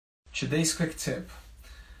Today's quick tip.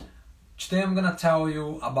 Today I'm gonna tell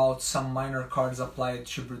you about some minor chords applied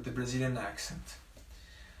to the Brazilian accent.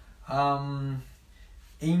 In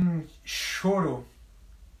Choro,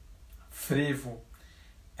 Frevo,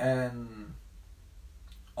 and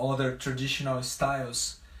other traditional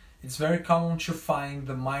styles, it's very common to find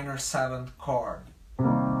the minor 7th chord.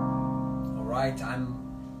 Alright,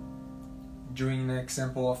 I'm doing an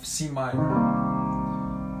example of C minor.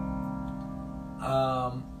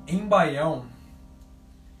 In Baião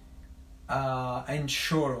and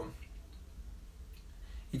Choro,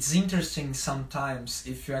 it's interesting sometimes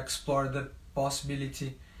if you explore the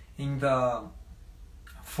possibility in the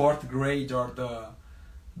 4th grade or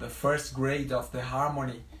the 1st grade of the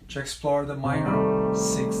harmony to explore the minor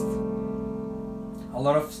 6th. A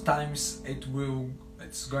lot of times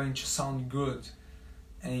it's going to sound good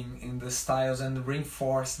in the styles and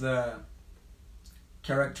reinforce the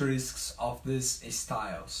characteristics of these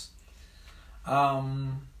styles.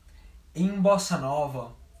 In Bossa Nova,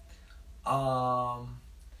 a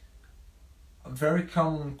very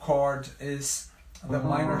common chord is the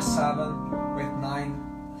minor 7 with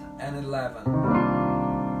 9 and 11.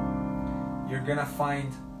 You're gonna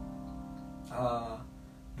find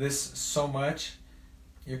this so much.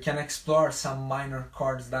 You can explore some minor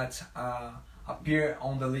chords that appear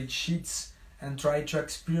on the lead sheets and try to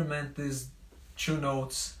experiment these two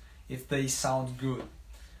notes if they sound good.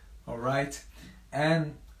 Alright?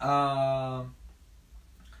 And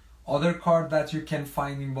other chord that you can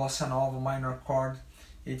find in Bossa Nova, minor chord,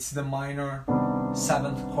 it's the minor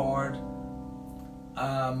 7th chord,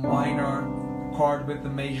 minor chord with the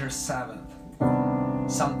major 7th.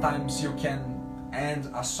 Sometimes you can end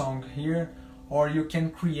a song here, or you can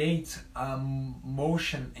create a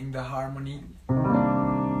motion in the harmony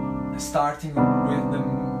starting with the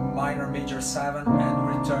minor major 7 and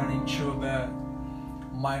returning to the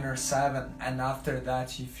minor 7, and after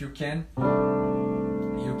that, if you can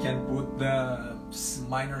put the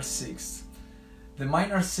minor 6th. The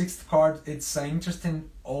minor 6th chord, it's an interesting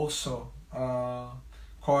also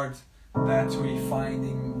chord that we find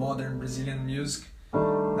in modern Brazilian music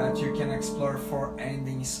that you can explore for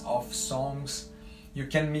endings of songs. You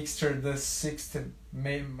can mixture the 6th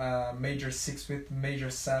major 6th with major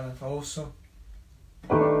 7th also.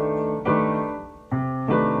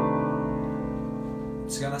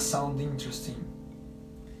 It's gonna sound interesting.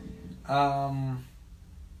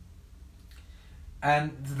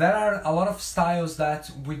 And there are a lot of styles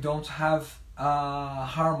that we don't have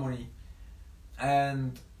harmony,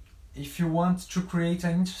 and if you want to create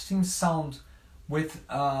an interesting sound with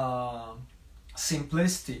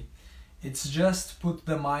simplicity, it's just put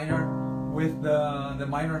the minor with the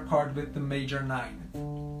minor chord with the major 9.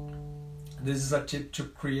 This is a tip to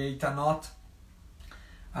create a not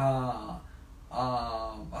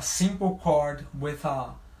a simple chord with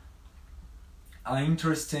an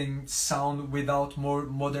interesting sound without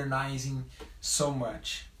modernizing so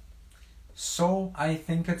much. So I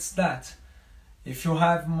think it's that. If you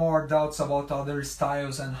have more doubts about other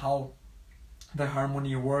styles and how the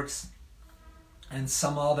harmony works and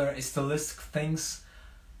some other stylistic things,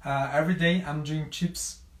 every day I'm doing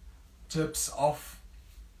tips of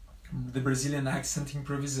the Brazilian accent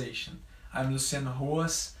improvisation. I'm Luciano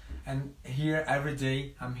Ruas, and I'm here every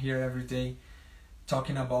day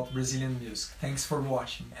talking about Brazilian music. Thanks for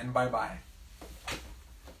watching, and bye bye.